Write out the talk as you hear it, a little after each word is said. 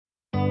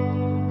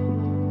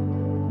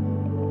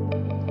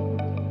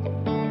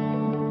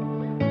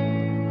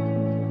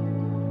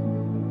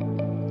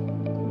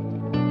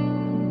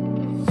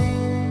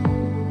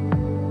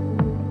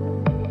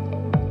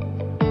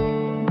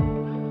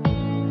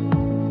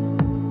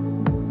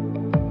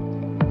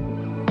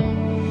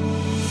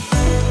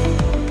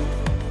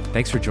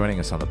Thanks for joining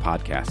us on the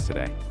podcast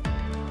today.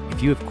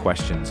 If you have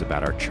questions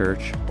about our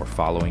church or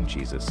following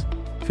Jesus,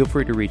 feel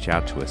free to reach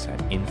out to us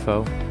at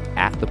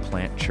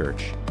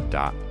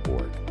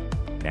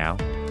info@theplantchurch.org. Now,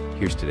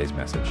 here's today's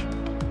message.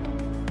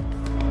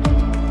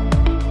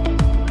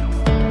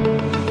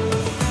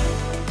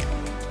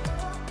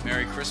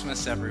 Merry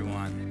Christmas,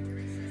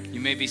 everyone.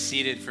 You may be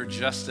seated for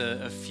just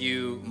a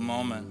few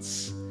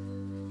moments.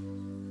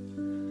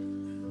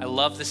 I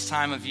love this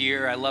time of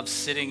year. I love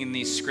sitting in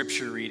these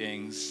scripture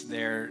readings.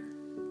 They're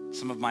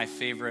some of my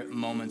favorite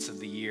moments of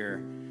the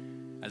year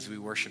as we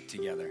worship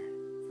together.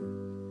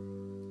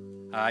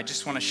 I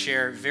just want to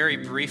share very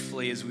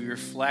briefly as we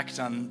reflect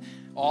on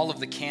all of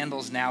the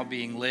candles now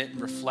being lit and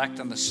reflect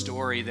on the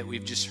story that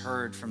we've just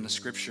heard from the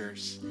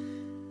scriptures.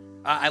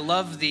 I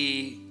love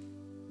the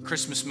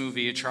Christmas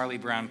movie, A Charlie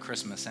Brown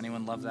Christmas.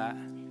 Anyone love that?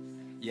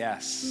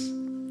 Yes.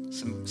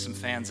 Some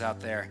fans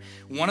out there.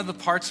 One of the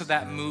parts of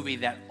that movie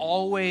that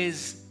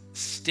always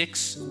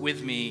sticks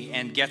with me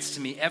and gets to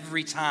me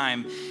every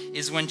time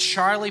is when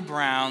Charlie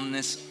Brown,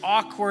 this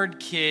awkward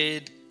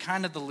kid,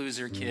 kind of the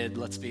loser kid,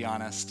 let's be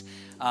honest,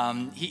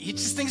 he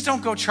just things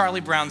don't go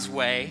Charlie Brown's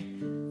way.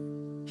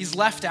 He's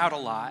left out a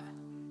lot,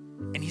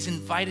 and he's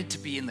invited to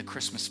be in the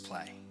Christmas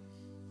play.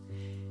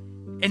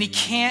 And he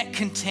can't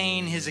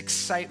contain his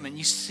excitement.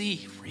 You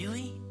see,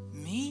 really?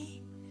 Me?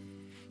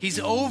 He's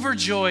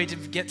overjoyed to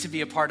get to be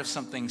a part of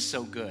something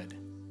so good.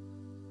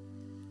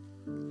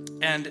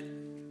 And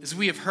as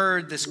we have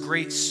heard this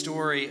great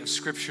story of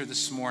Scripture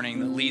this morning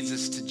that leads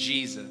us to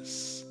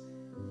Jesus,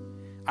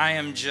 I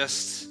am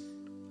just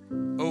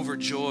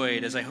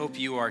overjoyed, as I hope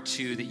you are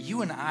too, that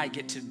you and I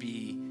get to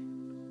be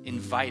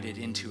invited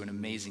into an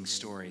amazing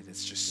story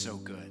that's just so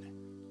good,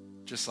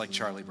 just like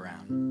Charlie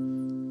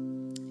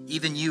Brown.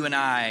 Even you and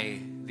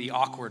I, the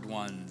awkward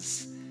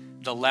ones,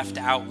 the left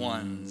out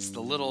ones,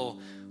 the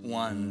little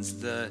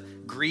ones, the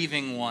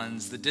grieving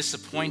ones, the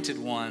disappointed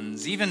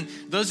ones, even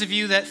those of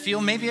you that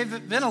feel maybe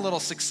have been a little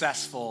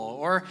successful,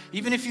 or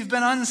even if you've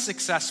been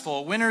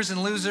unsuccessful, winners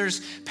and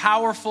losers,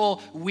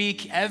 powerful,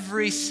 weak,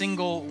 every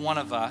single one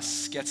of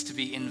us gets to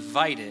be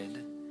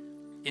invited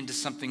into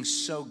something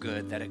so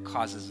good that it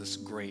causes us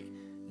great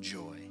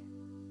joy.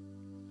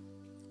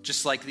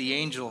 Just like the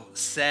angel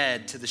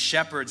said to the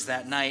shepherds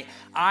that night,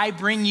 I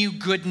bring you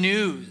good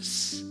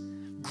news,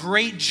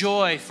 great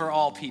joy for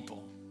all people.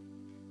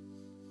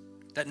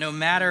 That no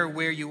matter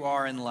where you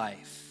are in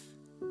life,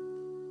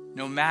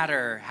 no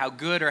matter how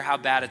good or how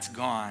bad it's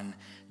gone,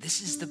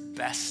 this is the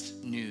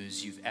best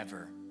news you've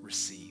ever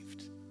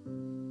received.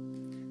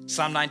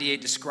 Psalm 98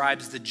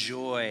 describes the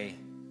joy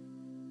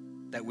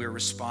that we're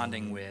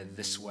responding with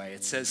this way.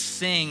 It says,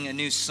 sing a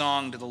new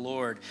song to the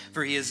Lord,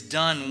 for he has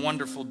done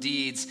wonderful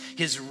deeds.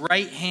 His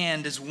right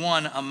hand has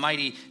won a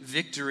mighty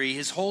victory.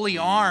 His holy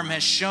arm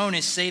has shown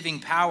his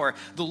saving power.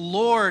 The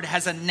Lord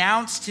has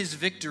announced his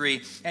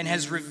victory and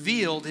has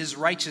revealed his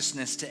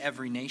righteousness to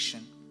every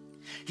nation.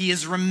 He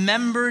has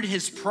remembered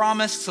his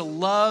promise to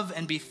love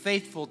and be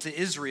faithful to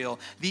Israel.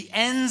 The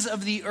ends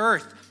of the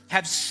earth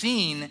have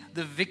seen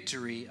the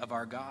victory of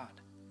our God.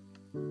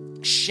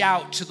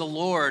 Shout to the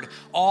Lord,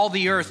 all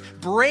the earth.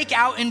 Break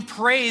out in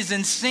praise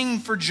and sing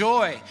for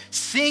joy.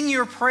 Sing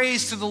your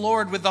praise to the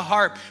Lord with the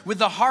harp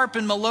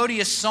and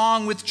melodious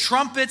song, with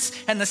trumpets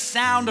and the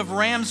sound of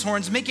ram's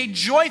horns. Make a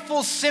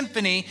joyful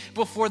symphony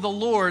before the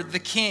Lord, the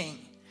King.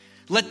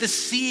 Let the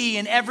sea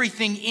and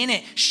everything in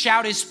it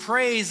shout his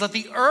praise. Let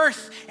the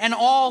earth and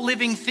all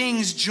living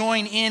things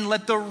join in.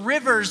 Let the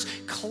rivers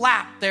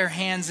clap their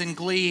hands in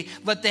glee.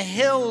 Let the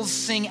hills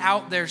sing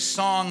out their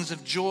songs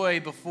of joy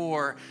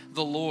before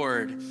the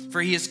Lord.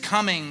 For he is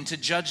coming to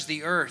judge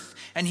the earth,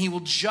 and he will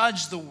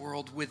judge the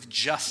world with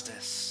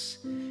justice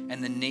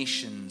and the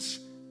nations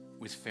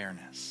with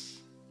fairness.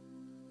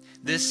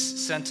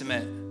 This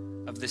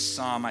sentiment of this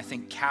psalm, I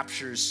think,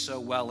 captures so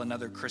well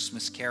another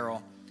Christmas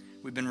carol.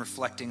 We've been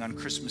reflecting on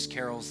Christmas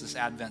carols this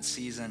Advent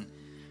season,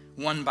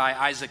 one by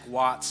Isaac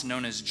Watts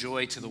known as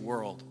Joy to the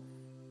World.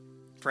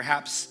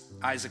 Perhaps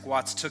Isaac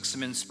Watts took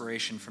some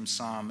inspiration from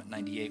Psalm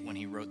 98 when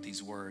he wrote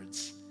these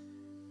words,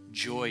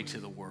 joy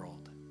to the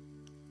world,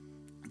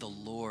 the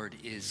Lord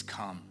is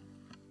come.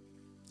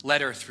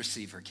 Let earth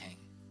receive her King.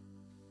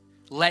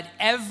 Let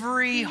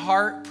every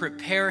heart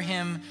prepare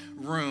him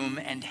room,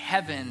 and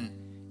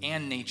heaven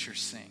and nature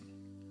sing.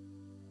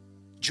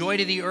 Joy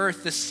to the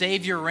earth, the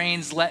Savior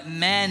reigns. Let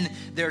men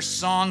their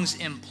songs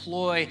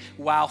employ,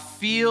 while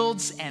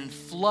fields and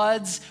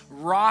floods,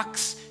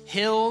 rocks,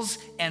 hills,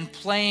 and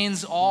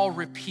plains all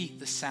repeat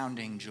the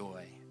sounding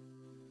joy.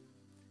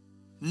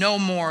 No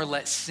more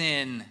let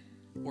sin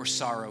or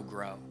sorrow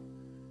grow,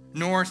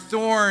 nor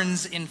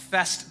thorns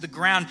infest the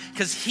ground,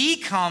 because he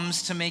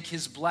comes to make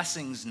his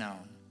blessings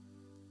known,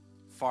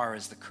 far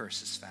as the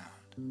curse is found.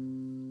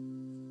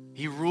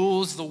 He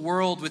rules the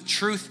world with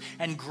truth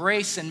and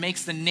grace and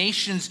makes the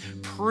nations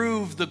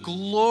prove the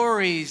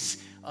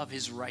glories of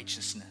his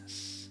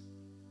righteousness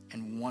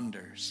and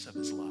wonders of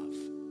his love.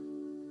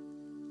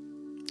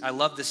 I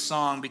love this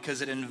song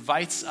because it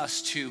invites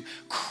us to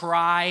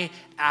cry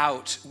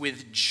out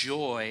with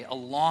joy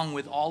along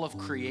with all of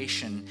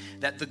creation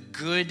that the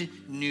good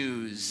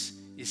news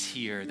is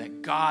here,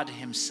 that God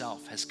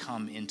himself has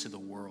come into the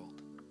world.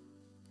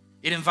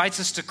 It invites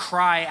us to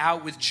cry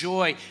out with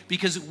joy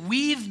because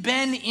we've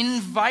been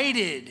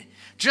invited,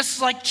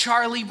 just like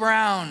Charlie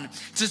Brown,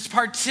 to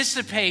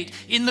participate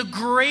in the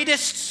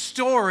greatest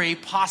story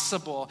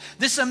possible.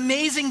 This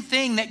amazing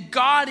thing that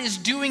God is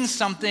doing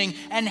something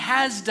and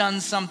has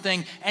done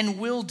something and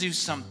will do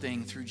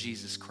something through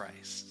Jesus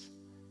Christ.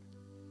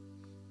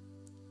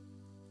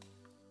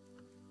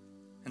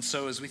 And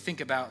so as we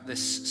think about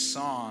this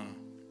song,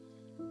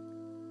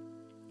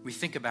 we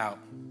think about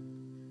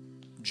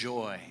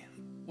joy.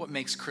 What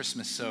makes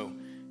Christmas so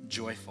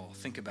joyful?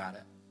 Think about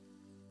it.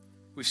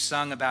 We've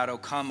sung about O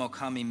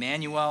come,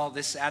 Emmanuel,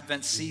 this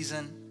Advent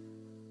season.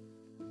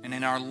 And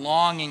in our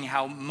longing,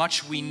 how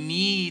much we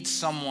need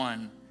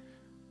someone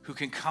who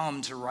can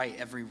come to right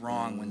every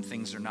wrong when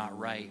things are not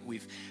right.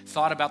 We've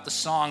thought about the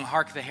song,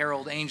 Hark the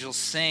Herald Angels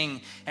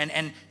Sing,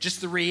 and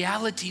just the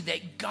reality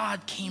that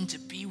God came to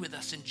be with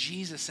us in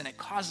Jesus, and it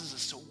causes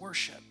us to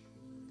worship.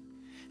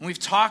 And we've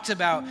talked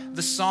about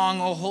the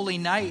song, O Holy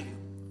Night,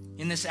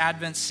 in this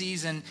Advent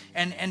season,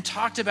 and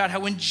talked about how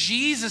when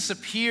Jesus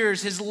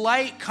appears, his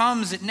light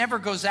comes, it never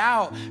goes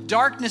out.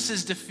 Darkness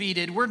is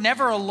defeated. We're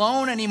never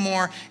alone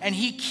anymore, and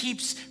he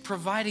keeps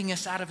providing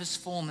us out of his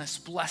fullness,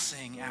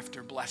 blessing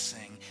after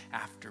blessing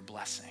after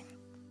blessing.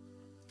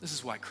 This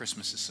is why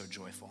Christmas is so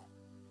joyful.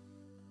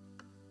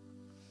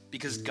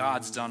 Because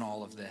God's done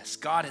all of this.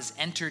 God has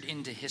entered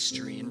into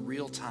history in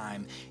real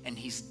time, and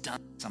he's done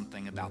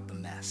something about the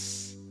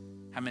mess.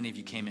 How many of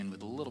you came in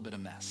with a little bit of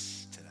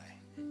mess today?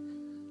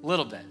 A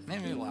little bit,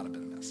 maybe a lot of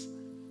bit of mess.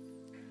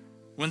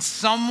 When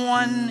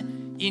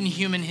someone in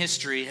human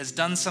history has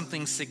done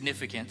something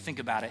significant, think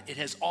about it, it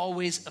has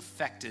always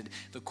affected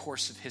the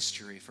course of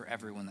history for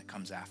everyone that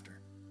comes after.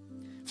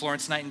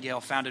 Florence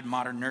Nightingale founded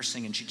modern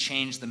nursing, and she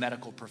changed the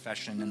medical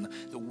profession and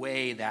the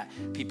way that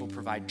people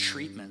provide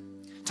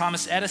treatment.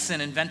 Thomas Edison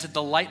invented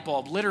the light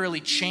bulb,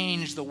 literally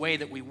changed the way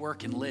that we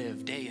work and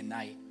live day and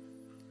night.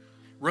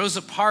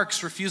 Rosa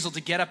Parks' refusal to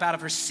get up out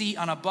of her seat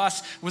on a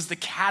bus was the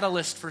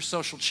catalyst for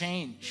social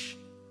change.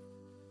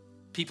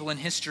 People in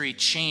history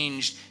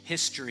changed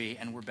history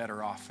and were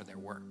better off for their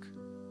work.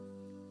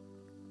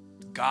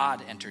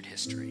 God entered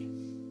history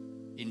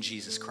in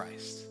Jesus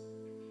Christ.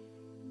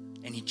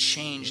 And he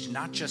changed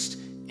not just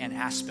an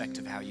aspect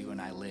of how you and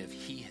I live,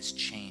 he has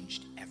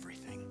changed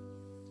everything.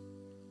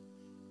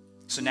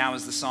 So now,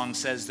 as the song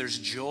says, there's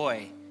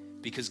joy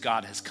because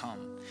God has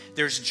come.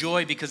 There's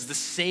joy because the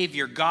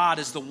Savior, God,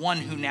 is the one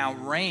who now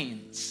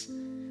reigns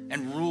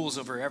and rules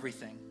over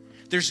everything.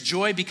 There's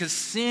joy because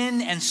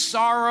sin and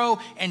sorrow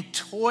and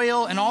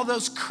toil and all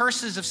those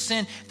curses of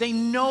sin, they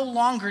no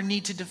longer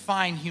need to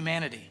define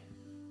humanity.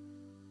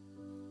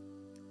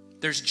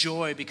 There's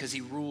joy because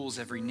he rules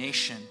every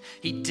nation.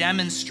 He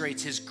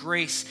demonstrates his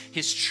grace,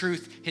 his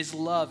truth, his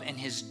love, and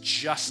his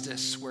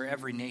justice where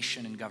every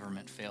nation and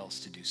government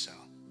fails to do so.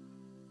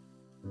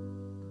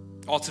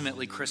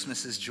 Ultimately,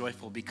 Christmas is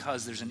joyful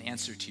because there's an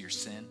answer to your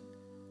sin.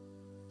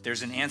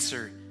 There's an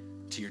answer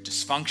to your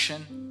dysfunction.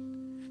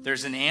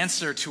 There's an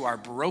answer to our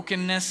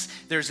brokenness.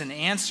 There's an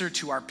answer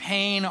to our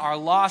pain, our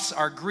loss,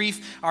 our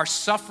grief, our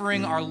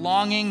suffering, our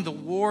longing, the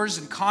wars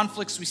and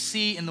conflicts we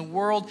see in the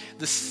world,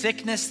 the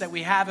sickness that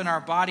we have in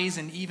our bodies,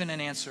 and even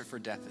an answer for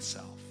death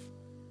itself.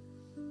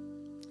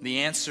 The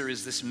answer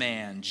is this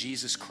man,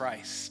 Jesus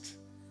Christ.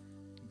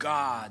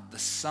 God, the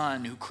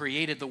Son, who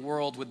created the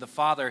world with the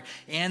Father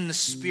and the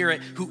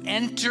Spirit, who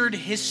entered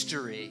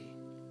history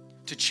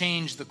to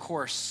change the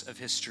course of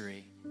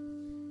history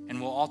and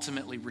will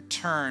ultimately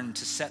return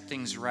to set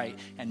things right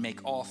and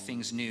make all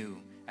things new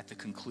at the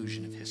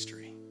conclusion of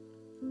history.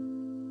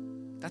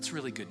 That's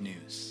really good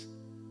news.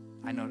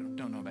 I don't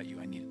know about you,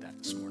 I needed that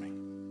this morning.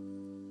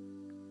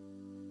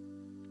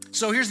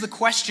 So here's the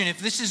question: if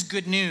this is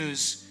good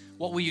news,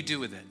 what will you do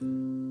with it?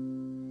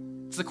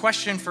 It's the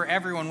question for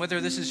everyone, whether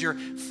this is your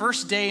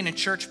first day in a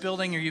church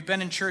building or you've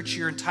been in church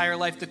your entire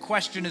life. The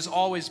question is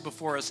always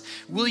before us: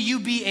 will you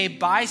be a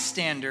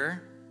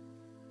bystander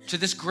to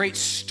this great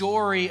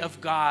story of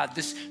God,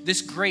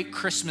 this great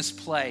Christmas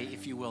play,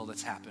 if you will,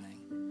 that's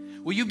happening?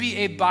 Will you be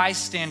a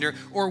bystander,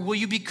 or will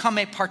you become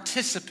a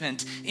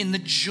participant in the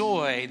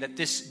joy that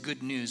this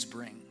good news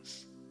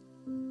brings?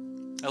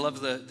 I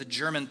love the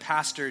German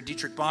pastor,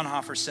 Dietrich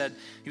Bonhoeffer, said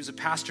he was a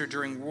pastor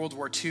during World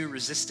War II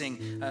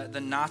resisting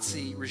the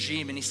Nazi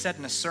regime. And he said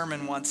in a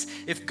sermon once,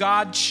 if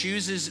God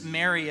chooses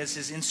Mary as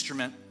his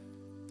instrument,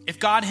 if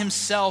God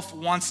himself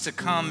wants to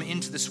come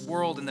into this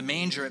world in the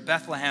manger at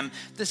Bethlehem,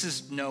 this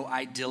is no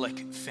idyllic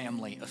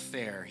family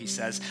affair, he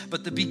says,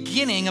 but the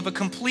beginning of a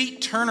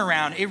complete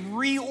turnaround, a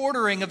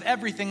reordering of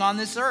everything on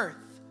this earth.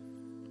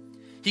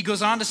 He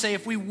goes on to say,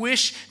 if we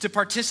wish to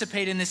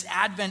participate in this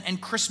Advent and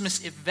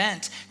Christmas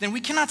event, then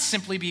we cannot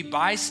simply be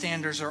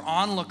bystanders or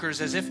onlookers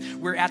as if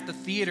we're at the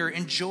theater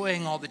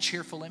enjoying all the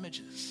cheerful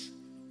images.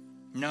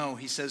 No,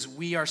 he says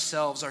we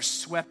ourselves are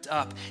swept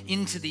up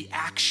into the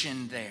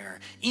action there,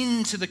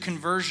 into the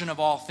conversion of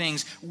all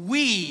things.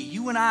 We,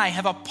 you and I,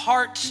 have a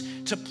part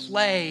to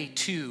play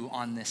too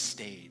on this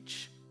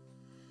stage.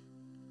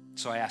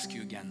 So I ask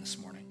you again this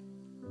morning,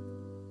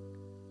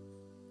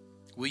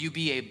 will you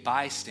be a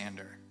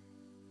bystander?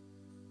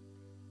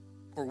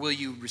 Or will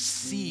you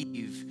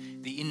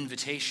receive the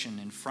invitation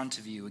in front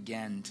of you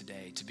again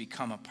today to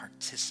become a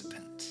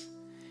participant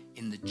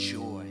in the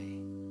joy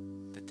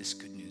that this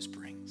good news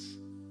brings?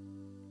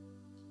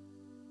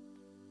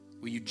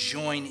 Will you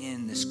join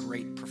in this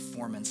great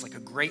performance like a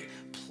great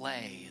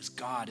play as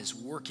God is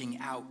working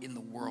out in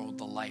the world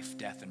the life,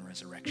 death, and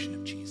resurrection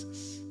of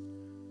Jesus?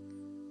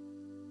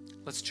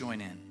 Let's join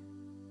in.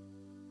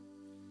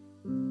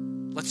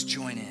 Let's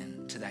join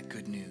in to that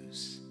good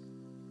news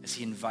as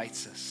he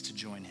invites us to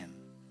join him.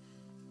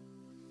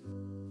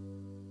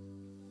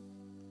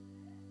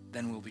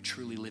 Then we'll be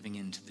truly living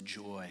into the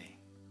joy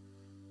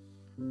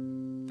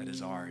that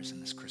is ours in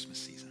this Christmas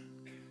season.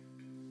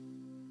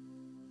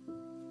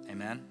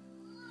 Amen?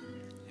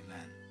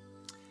 Amen.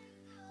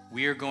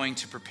 We are going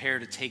to prepare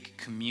to take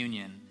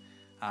communion.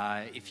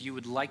 If you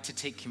would like to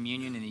take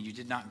communion and you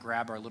did not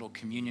grab our little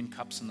communion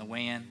cups on the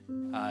way in,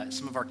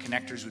 some of our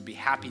connectors would be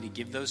happy to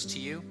give those to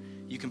you.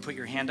 You can put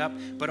your hand up.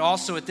 But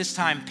also at this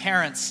time,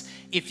 parents,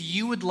 if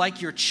you would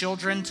like your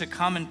children to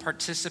come and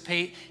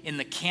participate in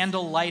the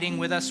candle lighting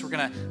with us, we're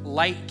going to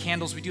light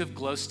candles. We do have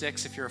glow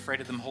sticks if you're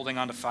afraid of them holding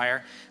on to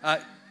fire.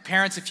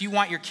 Parents, if you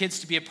want your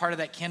kids to be a part of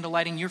that candle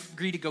lighting, you're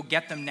free to go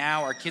get them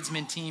now. Our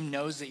Kidsmen team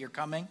knows that you're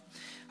coming.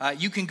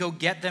 You can go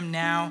get them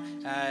now,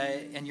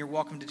 and you're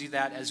welcome to do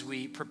that as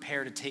we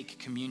prepare to take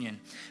communion.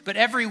 But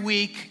every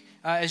week,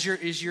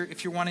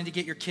 if you're wanting to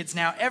get your kids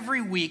now,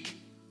 every week,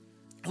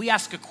 we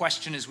ask a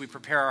question as we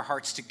prepare our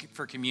hearts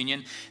for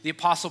communion. The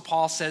Apostle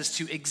Paul says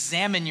to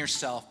examine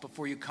yourself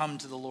before you come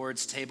to the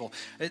Lord's table.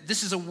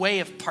 This is a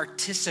way of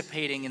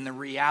participating in the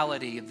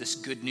reality of this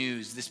good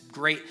news, this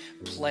great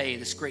play,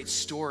 this great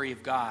story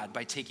of God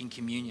by taking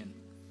communion.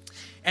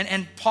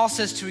 And Paul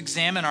says to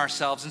examine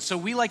ourselves. And so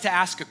we like to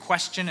ask a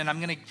question, and I'm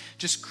going to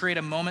just create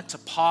a moment to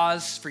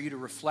pause for you to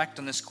reflect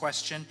on this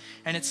question.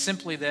 And it's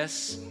simply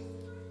this: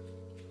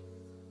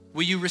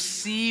 will you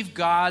receive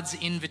God's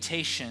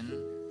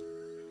invitation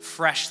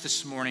fresh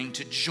this morning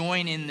to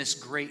join in this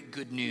great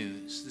good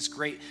news, this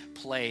great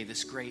play,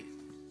 this great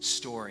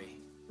story?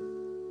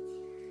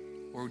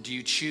 Or do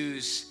you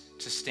choose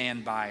to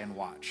stand by and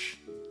watch?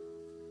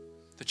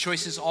 The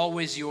choice is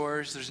always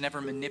yours. There's never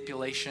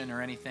manipulation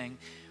or anything.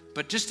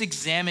 But just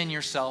examine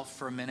yourself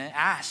for a minute.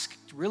 Ask,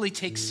 really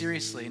take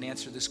seriously and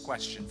answer this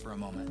question for a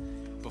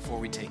moment before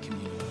we take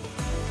communion.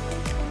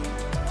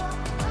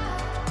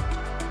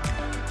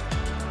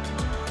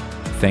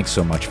 Thanks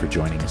so much for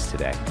joining us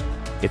today.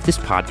 If this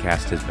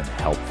podcast has been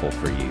helpful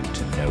for you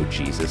to know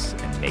Jesus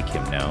and make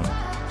him known,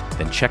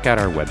 then check out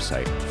our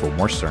website for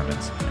more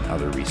sermons and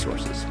other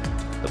resources,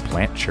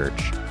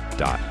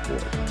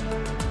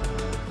 theplantchurch.org.